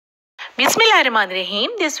Bismillahirrahmanirrahim.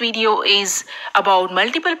 This video is about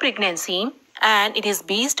multiple pregnancy and it is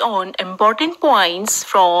based on important points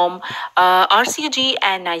from RCOG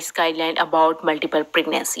and NICE guideline about multiple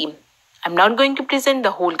pregnancy. I'm not going to present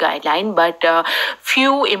the whole guideline, but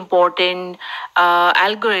few important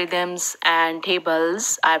algorithms and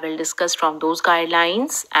tables I will discuss from those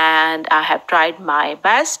guidelines, and I have tried my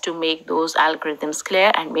best to make those algorithms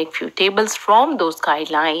clear and make few tables from those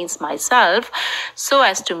guidelines myself so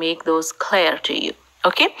as to make those clear to you.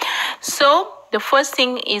 Okay, so the first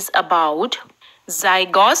thing is about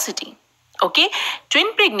zygosity. Okay,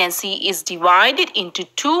 twin pregnancy is divided into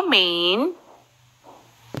two main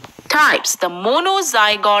types, the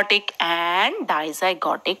monozygotic and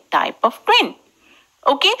dizygotic type of twin.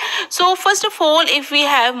 Okay, so first of all, if we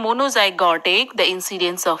have monozygotic, the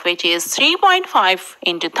incidence of which is 3.5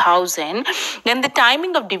 into 1000, then the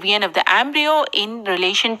timing of division of the embryo in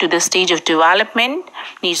relation to the stage of development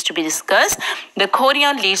needs to be discussed. The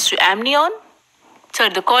chorion leads to amnion. So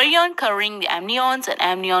the chorion covering the amnions and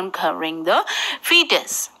amnion covering the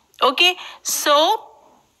fetus. Okay, so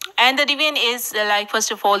and the division is like,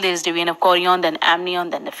 first of all, there is division of chorion, then amnion,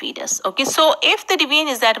 then the fetus. Okay, so if the division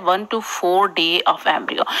is at 1 to 4 day of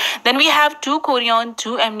embryo, then we have 2 chorion,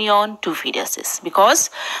 2 amnion, 2 fetuses, because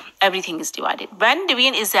everything is divided. When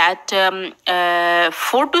division is at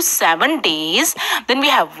 4 to 7 days, then we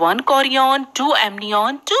have 1 chorion, 2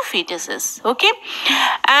 amnion, 2 fetuses. Okay,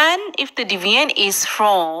 and if the division is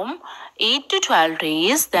from 8 to 12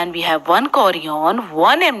 days, then we have 1 chorion,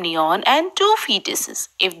 1 amnion and 2 fetuses.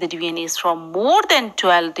 If the division is from more than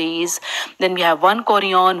 12 days, then we have 1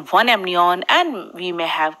 chorion, 1 amnion and we may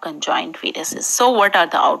have conjoined fetuses. So what are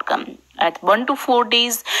the outcome? At 1 to 4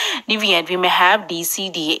 days division, we may have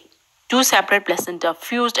DCDA. 2 separate placenta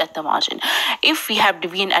fused at the margin. If we have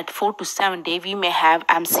division at 4 to 7 days, we may have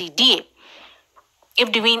MCDA.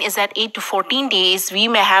 If division is at 8 to 14 days, we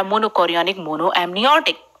may have monochorionic,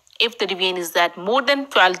 monoamniotic. If the division is at more than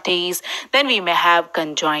 12 days, then we may have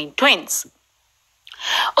conjoined twins.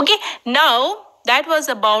 Okay, now that was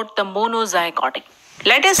about the monozygotic.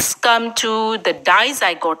 Let us come to the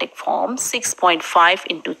dizygotic form, 6.5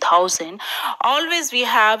 into 1000. Always we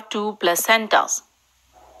have 2 placentas.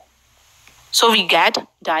 So we get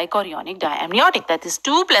dichorionic, diamniotic, that is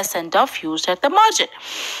 2 placenta fused at the margin.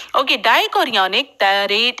 Okay, dichorionic, the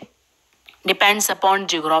rate depends upon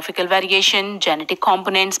geographical variation, genetic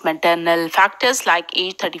components, maternal factors like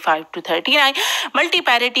age 35 to 39,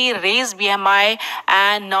 multiparity, raised BMI,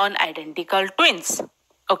 and non-identical twins.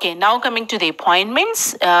 Okay, now coming to the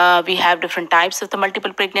appointments, we have different types of the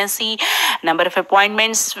multiple pregnancy, number of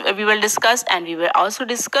appointments we will discuss, and we will also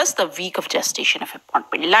discuss the week of gestation of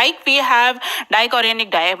appointment. Like we have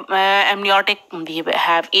dichorionic, amniotic, we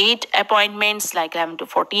have 8 appointments like 11 to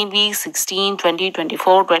 14 weeks, 16, 20,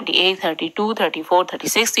 24, 28, 32, 34,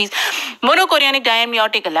 36 weeks. Monochorionic,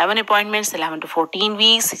 diamniotic, 11 appointments, 11 to 14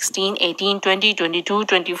 weeks, 16, 18, 20, 22,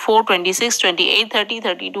 24, 26, 28, 30,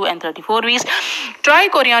 32, and 34 weeks.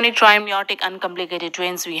 Trichorionic, triamniotic, uncomplicated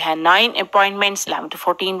twins, we had 9 appointments, 11 to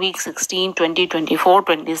 14 weeks, 16, 20, 24,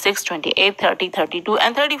 26, 28, 30, 32,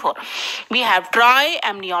 and 34. We have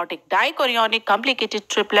triamniotic, dichorionic, complicated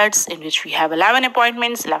triplets, in which we have 11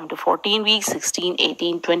 appointments, 11 to 14 weeks, 16,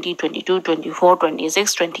 18, 20, 22, 24,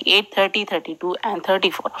 26, 28, 30, 32, and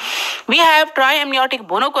 34. We have triamniotic,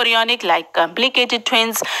 monochorionic, like complicated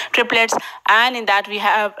twins, triplets, and in that we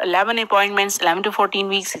have 11 appointments, 11 to 14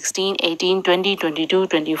 weeks, 16, 18, 20, 22,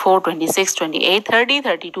 24, 26, 28, 30,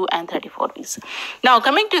 32, and 34 weeks. Now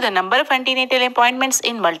coming to the number of antenatal appointments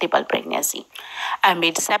in multiple pregnancy. I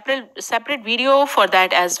made separate video for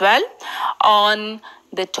that as well. On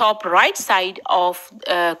the top right side of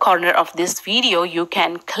corner of this video, you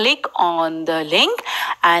can click on the link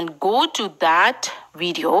and go to that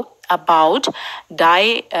video about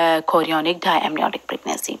dichorionic, diamniotic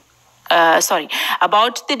pregnancy.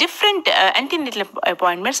 About the different antenatal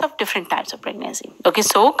appointments of different types of pregnancy. Okay,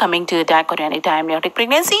 so coming to the dichorionic, diamniotic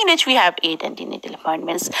pregnancy, in which we have 8 antenatal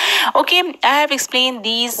appointments. Okay, I have explained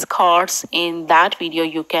these cards in that video.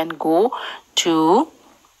 You can go to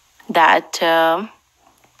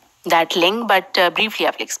that link, but briefly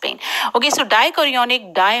I will explain. Okay, so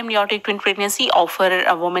dichorionic, diamniotic twin pregnancy offer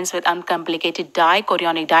a woman with uncomplicated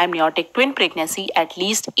dichorionic, diamniotic twin pregnancy at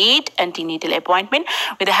least 8 antenatal appointment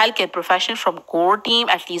with a healthcare professional from core team.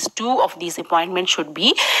 At least 2 of these appointments should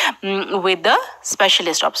be with the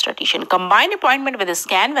specialist obstetrician. Combined appointment with a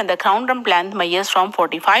scan when the crown rump length measures from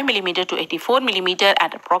 45 millimeter to 84 millimeter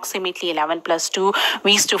at approximately 11 plus 2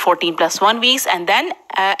 weeks to 14 plus 1 weeks, and then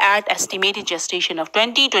at estimated gestation of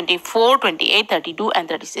 20, 20 24, 28, 32 and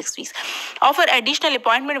 36 weeks. Offer additional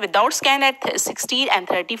appointment without scan at 16 and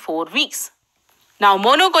 34 weeks. Now,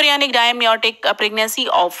 monochorionic diamniotic pregnancy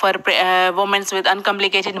offer women with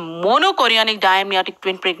uncomplicated monochorionic diamniotic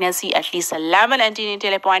twin pregnancy at least 11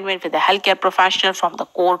 antenatal appointment with a healthcare professional from the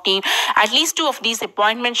core team. At least 2 of these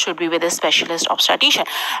appointments should be with a specialist obstetrician.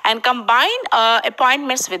 And combine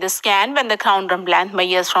appointments with a scan when the crown rump length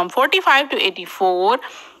measures from 45 to 84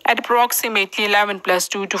 at approximately 11 plus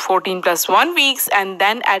 2 to 14 plus 1 weeks, and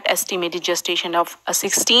then at estimated gestation of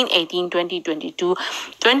 16, 18, 20, 22,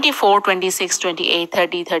 24, 26, 28,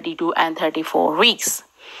 30, 32 and 34 weeks.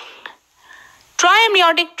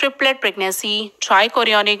 Triamniotic triplet pregnancy,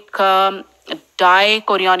 trichorionic,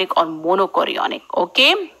 dicorionic or monochorionic.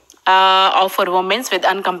 Okay. Offer women with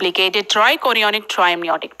uncomplicated trichorionic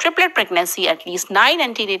triamniotic triplet pregnancy at least 9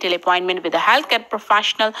 antenatal appointment with a healthcare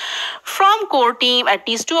professional from core team. At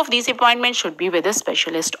least 2 of these appointments should be with a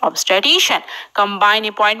specialist obstetrician. Combine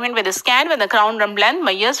appointment with a scan when the crown rump length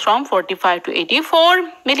measures from 45 to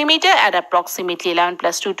 84 millimeter at approximately 11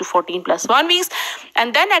 plus 2 to 14 plus 1 weeks,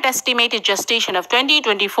 and then at estimated gestation of 20,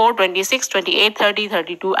 24, 26, 28, 30,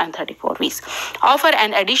 32 and 34 weeks. Offer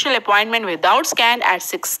an additional appointment without scan at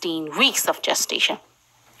 16 weeks of gestation.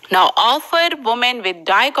 Now, offer women with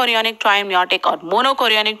dicorionic triamniotic or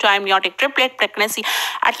monochorionic triamniotic triplet pregnancy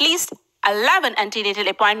at least 11 antenatal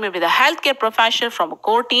appointment with a healthcare professional from a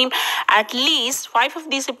core team. At least 5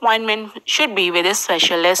 of these appointments should be with a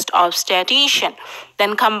specialist obstetrician.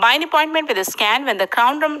 Then combine appointment with a scan when the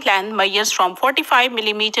crown rump length measures from 45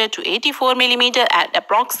 millimeter to 84 millimeter at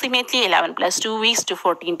approximately 11 plus 2 weeks to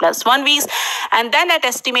 14 plus 1 weeks, and then at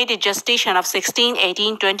estimated gestation of 16,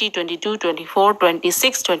 18, 20, 22, 24,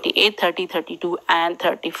 26, 28, 30, 32 and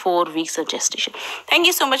 34 weeks of gestation. Thank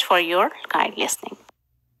you so much for your kind listening.